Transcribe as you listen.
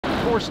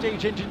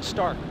4-stage engine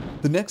start.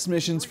 The next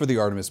missions for the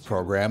Artemis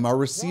program are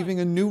receiving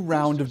a new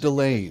round of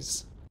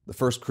delays. The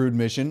first crewed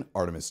mission,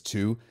 Artemis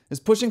 2, is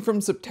pushing from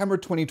September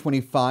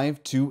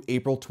 2025 to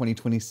April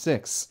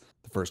 2026.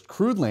 The first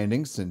crewed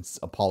landing since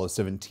Apollo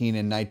 17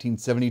 in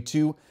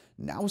 1972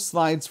 now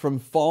slides from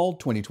fall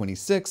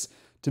 2026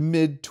 to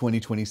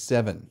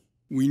mid-2027.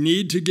 We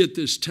need to get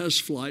this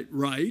test flight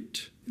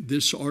right,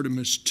 this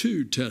Artemis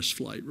 2 test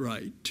flight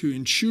right, to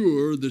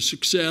ensure the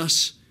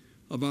success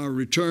of our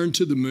return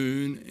to the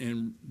moon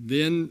and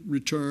then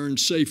return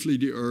safely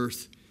to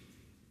Earth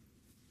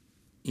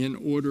in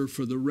order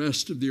for the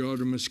rest of the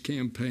Artemis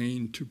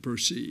campaign to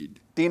proceed.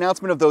 The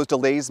announcement of those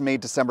delays made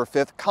December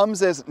 5th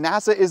comes as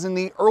NASA is in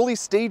the early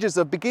stages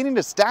of beginning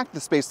to stack the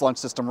Space Launch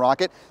System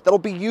rocket that'll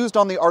be used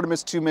on the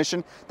Artemis 2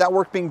 mission. That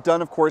work being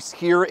done, of course,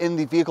 here in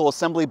the Vehicle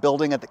Assembly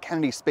Building at the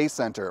Kennedy Space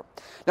Center.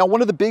 Now, one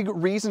of the big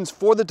reasons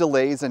for the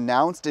delays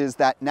announced is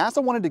that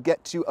NASA wanted to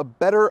get to a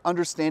better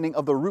understanding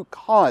of the root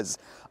cause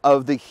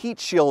of the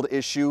heat shield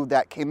issue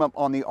that came up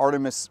on the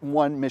Artemis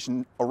 1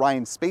 mission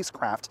Orion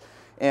spacecraft,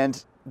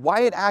 and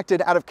why it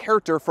acted out of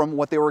character from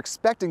what they were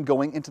expecting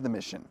going into the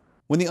mission.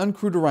 When the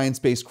uncrewed Orion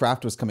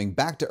spacecraft was coming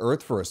back to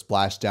Earth for a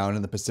splashdown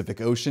in the Pacific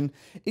Ocean,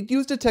 it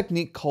used a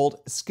technique called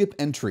skip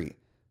entry.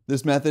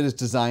 This method is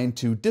designed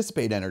to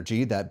dissipate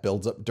energy that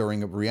builds up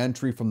during a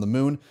re-entry from the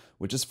moon,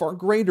 which is far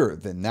greater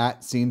than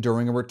that seen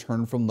during a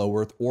return from low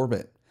Earth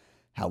orbit.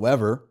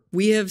 However,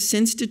 we have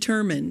since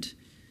determined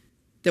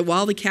that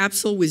while the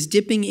capsule was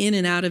dipping in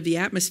and out of the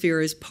atmosphere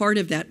as part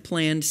of that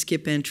planned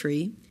skip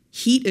entry,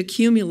 heat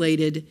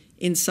accumulated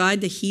inside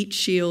the heat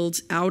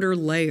shield's outer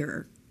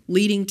layer,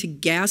 leading to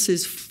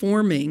gases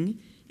forming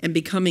and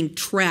becoming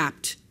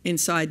trapped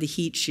inside the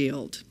heat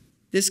shield.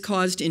 This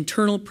caused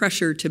internal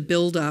pressure to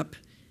build up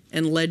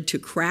and led to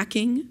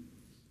cracking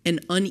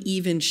and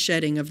uneven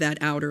shedding of that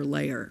outer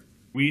layer.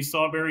 We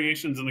saw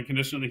variations in the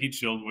condition of the heat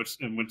shield,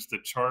 in which the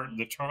char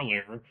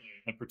layer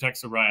that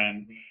protects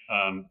Orion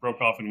broke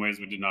off in ways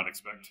we did not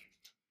expect.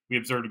 We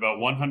observed about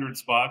 100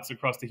 spots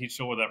across the heat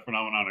shield where that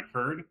phenomenon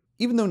occurred.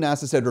 Even though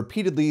NASA said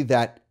repeatedly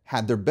that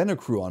had there been a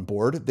crew on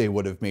board, they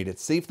would have made it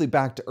safely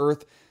back to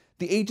Earth,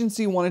 the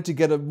agency wanted to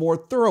get a more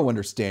thorough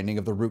understanding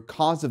of the root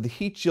cause of the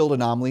heat shield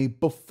anomaly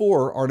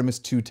before Artemis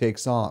 2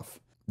 takes off.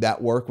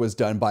 That work was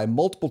done by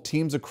multiple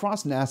teams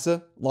across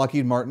NASA,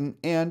 Lockheed Martin,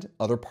 and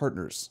other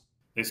partners.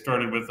 They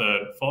started with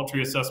a fault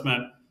tree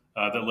assessment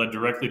that led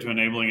directly to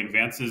enabling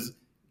advances,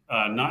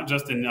 not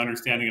just in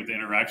understanding of the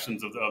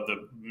interactions of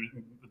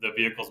the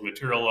vehicle's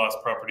material loss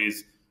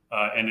properties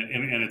and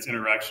its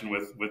interaction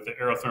with the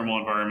aerothermal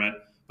environment,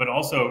 but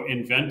also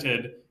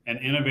invented and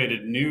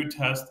innovated new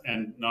test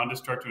and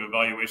non-destructive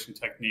evaluation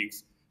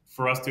techniques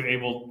for us to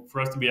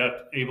be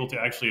able to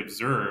actually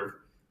observe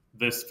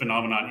this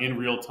phenomenon in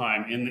real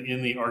time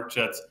in the arc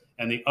jets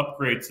and the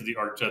upgrades to the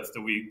arc jets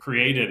that we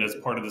created as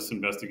part of this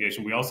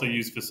investigation. We also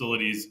use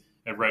facilities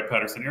at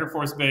Wright-Patterson Air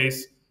Force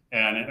Base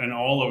and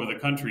all over the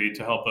country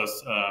to help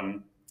us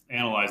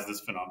analyze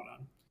this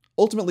phenomenon.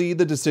 Ultimately,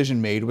 the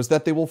decision made was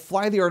that they will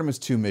fly the Artemis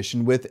 2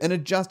 mission with an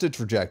adjusted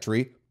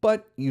trajectory,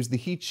 but use the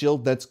heat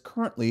shield that's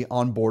currently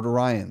on board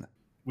Orion.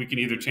 We can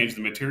either change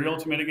the material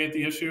to mitigate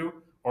the issue,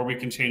 or we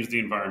can change the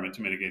environment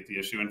to mitigate the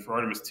issue. And for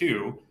Artemis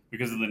 2,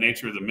 because of the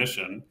nature of the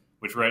mission,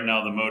 which right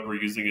now the mode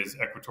we're using is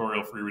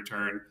equatorial free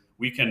return,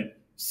 we can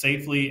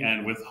safely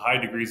and with high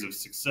degrees of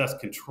success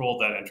control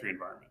that entry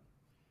environment.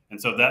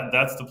 And so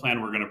that's the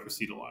plan we're going to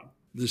proceed along.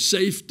 The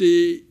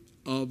safety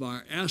of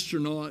our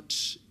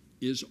astronauts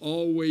is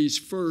always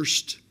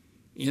first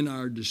in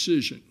our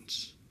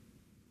decisions.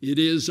 It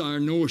is our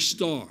North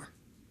Star.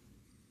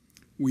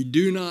 We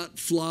do not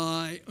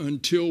fly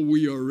until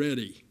we are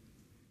ready.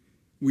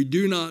 We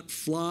do not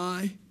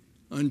fly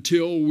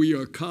until we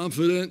are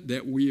confident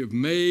that we have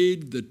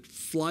made the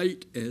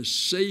flight as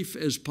safe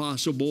as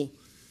possible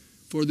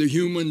for the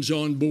humans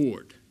on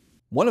board.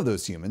 One of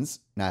those humans,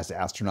 NASA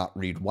astronaut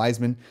Reed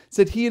Wiseman,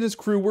 said he and his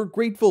crew were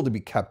grateful to be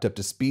kept up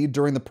to speed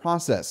during the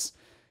process.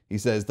 He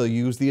says they'll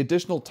use the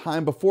additional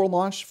time before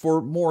launch for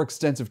more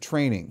extensive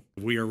training.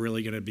 We are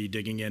really going to be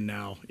digging in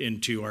now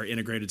into our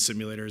integrated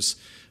simulators.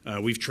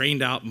 We've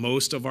trained out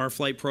most of our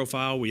flight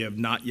profile. We have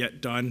not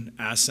yet done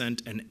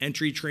ascent and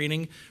entry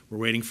training. We're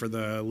waiting for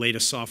the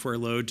latest software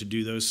load to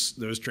do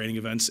those training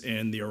events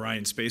in the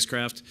Orion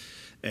spacecraft.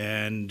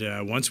 And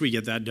once we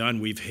get that done,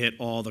 we've hit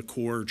all the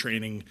core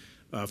training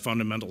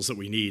fundamentals that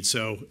we need.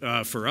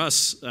 So for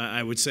us,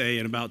 I would say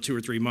in about 2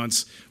 or 3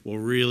 months, we'll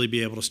really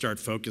be able to start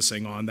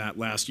focusing on that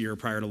last year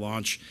prior to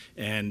launch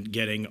and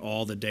getting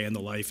all the day in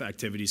the life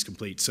activities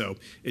complete. So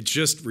it's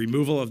just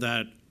removal of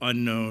that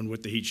unknown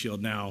with the heat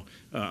shield now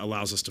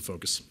allows us to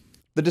focus.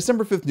 The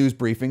December 5th news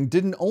briefing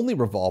didn't only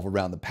revolve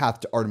around the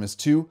path to Artemis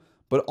 2,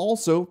 but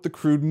also the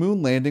crewed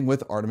moon landing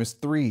with Artemis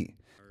 3.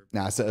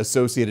 NASA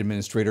Associate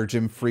Administrator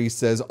Jim Freese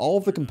says all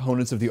of the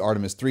components of the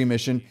Artemis 3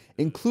 mission,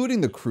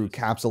 including the crew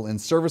capsule and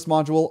service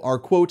module, are,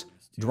 quote,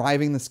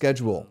 driving the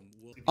schedule.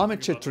 Amit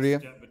Kshatriya,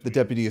 the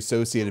Deputy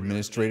Associate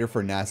Administrator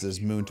for NASA's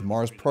Moon to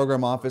Mars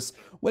Program Office,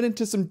 went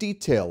into some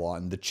detail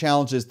on the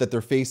challenges that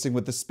they're facing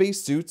with the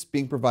spacesuits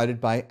being provided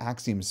by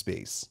Axiom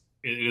Space.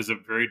 It is a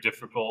very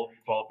difficult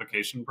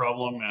qualification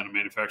problem and a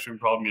manufacturing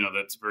problem,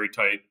 that's very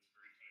tight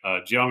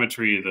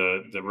geometry.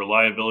 The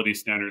reliability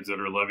standards that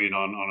are levied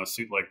on a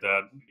suit like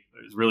that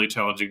is really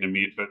challenging to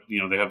meet, but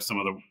they have some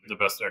of the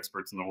best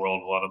experts in the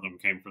world. A lot of them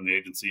came from the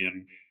agency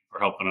and are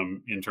helping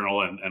them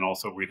internal, and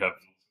also we have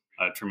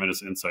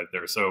tremendous insight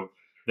there. So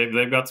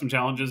they've got some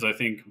challenges, I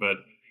think, but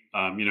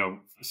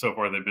so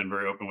far they've been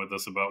very open with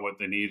us about what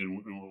they need, and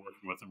we're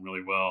working with them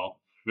really well.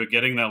 But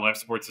getting that life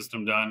support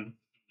system done,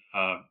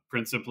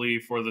 principally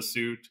for the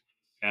suit,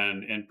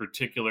 and in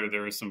particular,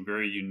 there are some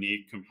very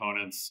unique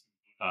components,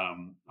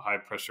 high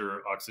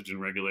pressure oxygen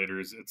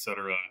regulators,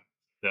 etc.,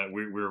 that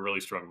we're really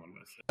struggling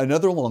with.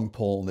 Another long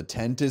pole in the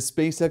tent is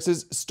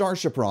SpaceX's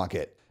Starship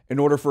rocket. In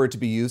order for it to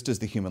be used as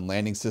the human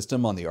landing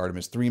system on the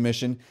Artemis 3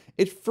 mission,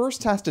 it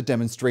first has to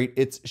demonstrate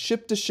its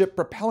ship-to-ship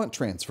propellant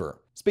transfer.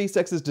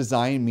 SpaceX's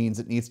design means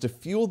it needs to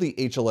fuel the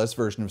HLS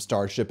version of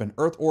Starship in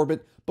Earth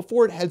orbit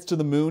before it heads to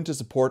the moon to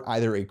support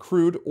either a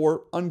crewed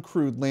or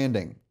uncrewed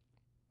landing.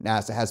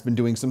 NASA has been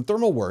doing some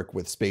thermal work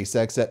with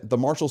SpaceX at the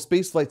Marshall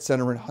Space Flight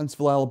Center in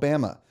Huntsville,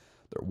 Alabama.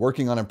 They're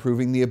working on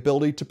improving the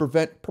ability to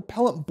prevent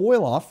propellant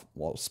boil-off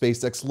while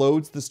SpaceX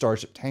loads the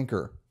Starship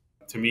tanker.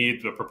 To me,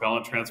 the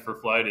propellant transfer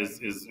flight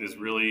is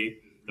really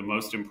the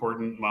most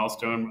important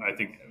milestone. I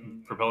think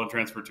propellant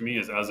transfer to me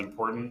is as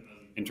important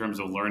in terms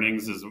of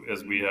learnings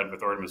as we had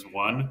with Artemis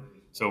 1.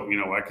 So,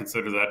 I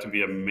consider that to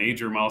be a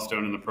major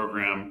milestone in the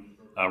program.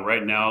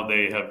 Right now,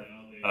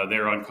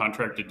 they're on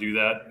contract to do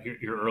that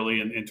here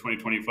early in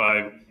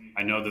 2025.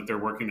 I know that they're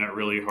working that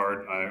really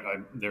hard.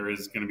 There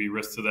is going to be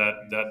risks to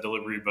that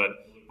delivery, but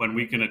when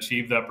we can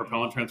achieve that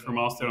propellant transfer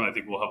milestone, I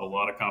think we'll have a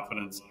lot of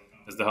confidence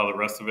as to how the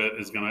rest of it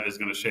is going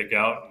to shake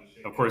out.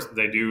 Of course,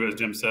 they do, as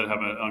Jim said, have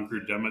an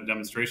uncrewed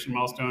demonstration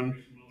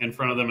milestone in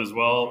front of them as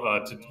well,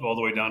 all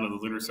the way down to the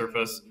lunar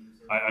surface.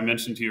 I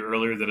mentioned to you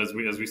earlier that as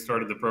we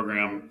started the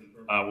program,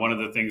 one of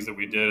the things that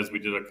we did is we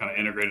did a kind of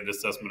integrated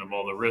assessment of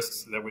all the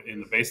risks that in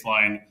the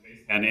baseline,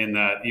 and in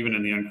that, even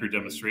in the uncrewed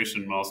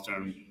demonstration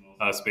milestone,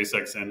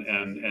 SpaceX and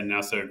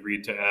NASA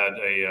agreed to add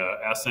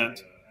a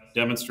ascent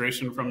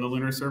demonstration from the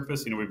lunar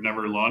surface. We've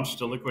never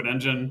launched a liquid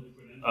engine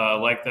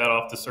like that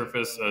off the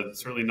surface,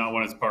 certainly not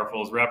one as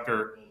powerful as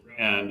Raptor.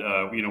 And,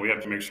 we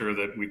have to make sure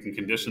that we can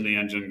condition the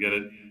engine, get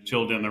it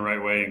chilled in the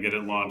right way, and get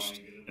it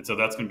launched. And so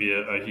that's going to be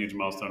a huge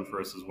milestone for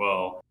us as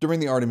well.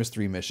 During the Artemis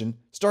 3 mission,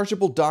 Starship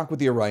will dock with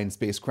the Orion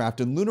spacecraft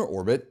in lunar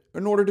orbit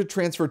in order to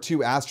transfer 2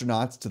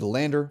 astronauts to the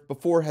lander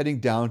before heading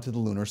down to the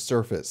lunar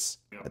surface.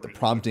 At the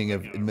prompting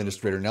of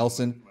Administrator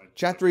Nelson,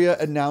 Kshatriya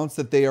announced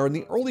that they are in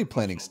the early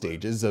planning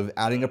stages of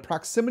adding a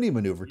proximity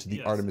maneuver to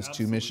the Artemis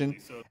 2 mission,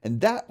 and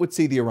that would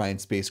see the Orion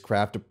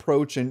spacecraft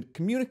approach and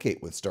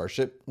communicate with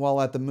Starship while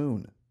at the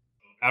moon.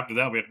 After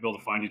that, we have to be able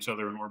to find each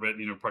other in orbit.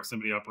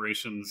 Proximity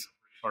operations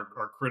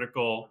are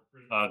critical.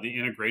 The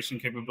integration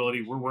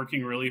capability, we're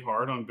working really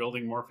hard on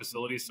building more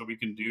facilities so we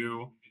can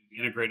do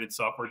integrated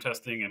software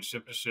testing and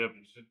ship-to-ship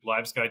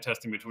live sky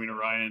testing between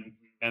Orion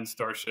and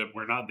Starship.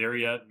 We're not there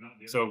yet,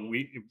 so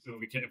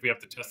if we have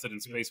to test it in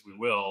space, we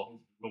will.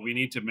 But we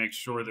need to make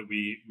sure that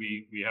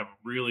we have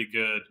really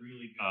good,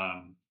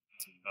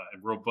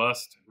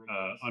 robust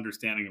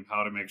understanding of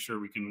how to make sure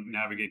we can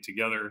navigate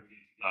together,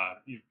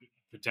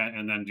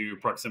 and then do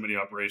proximity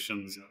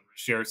operations,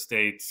 share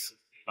states,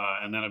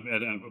 and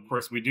of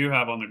course we do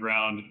have on the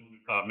ground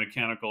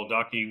mechanical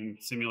docking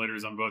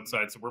simulators on both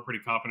sides. So we're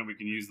pretty confident we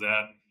can use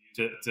that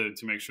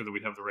to make sure that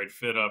we have the right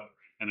fit up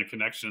and the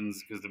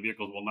connections, because the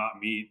vehicles will not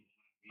meet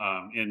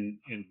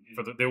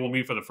they will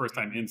meet for the first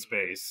time in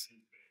space,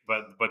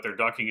 but their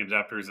docking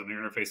adapters and their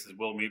interfaces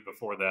will meet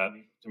before that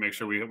to make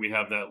sure we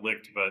have that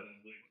licked. But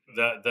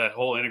that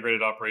whole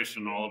integrated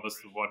operation, all of us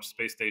that watch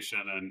Space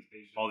Station and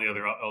all the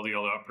other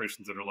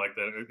operations that are like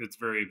that, it's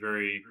very,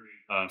 very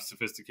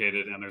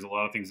sophisticated, and there's a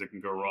lot of things that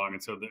can go wrong.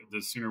 And so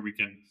the sooner we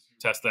can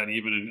test that,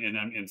 even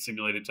in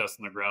simulated tests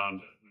on the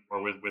ground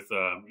or with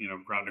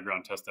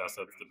ground-to-ground test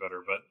assets, the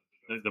better. But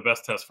the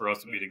best test for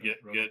us would be to get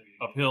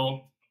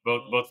uphill.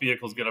 Both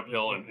vehicles get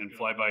uphill and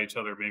fly by each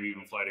other, maybe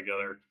even fly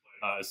together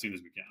as soon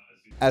as we can.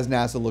 As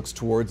NASA looks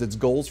towards its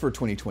goals for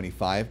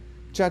 2025,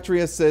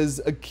 Kshatriya says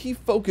a key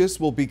focus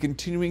will be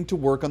continuing to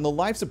work on the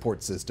life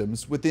support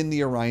systems within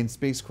the Orion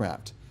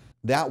spacecraft.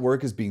 That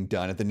work is being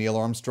done at the Neil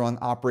Armstrong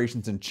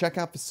Operations and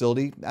Checkout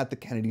Facility at the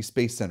Kennedy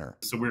Space Center.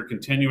 So we're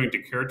continuing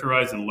to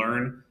characterize and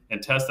learn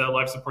and test that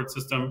life support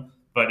system,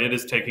 but it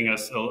is taking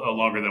us a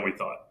longer than we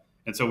thought.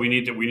 And so we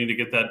need to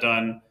get that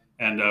done,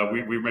 and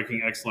we're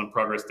making excellent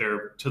progress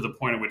there, to the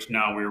point at which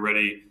now we're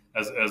ready,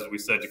 as we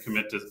said, to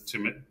commit to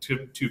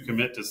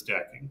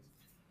stacking.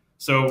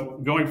 So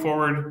going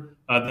forward,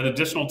 that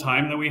additional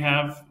time that we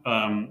have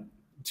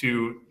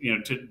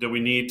that we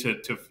need to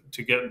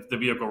get the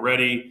vehicle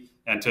ready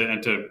and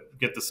to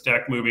get the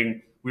stack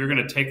moving, we're going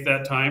to take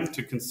that time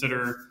to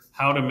consider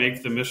how to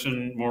make the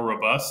mission more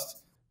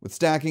robust. With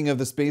stacking of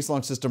the Space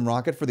Launch System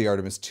rocket for the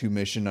Artemis 2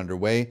 mission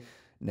underway,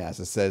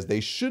 NASA says they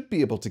should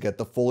be able to get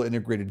the full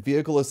integrated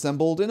vehicle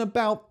assembled in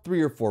about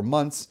 3 or 4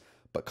 months,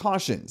 but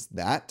cautions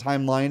that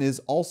timeline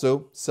is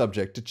also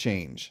subject to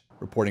change.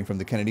 Reporting from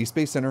the Kennedy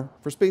Space Center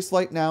for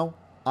Spaceflight Now,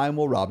 I'm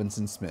Will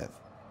Robinson Smith.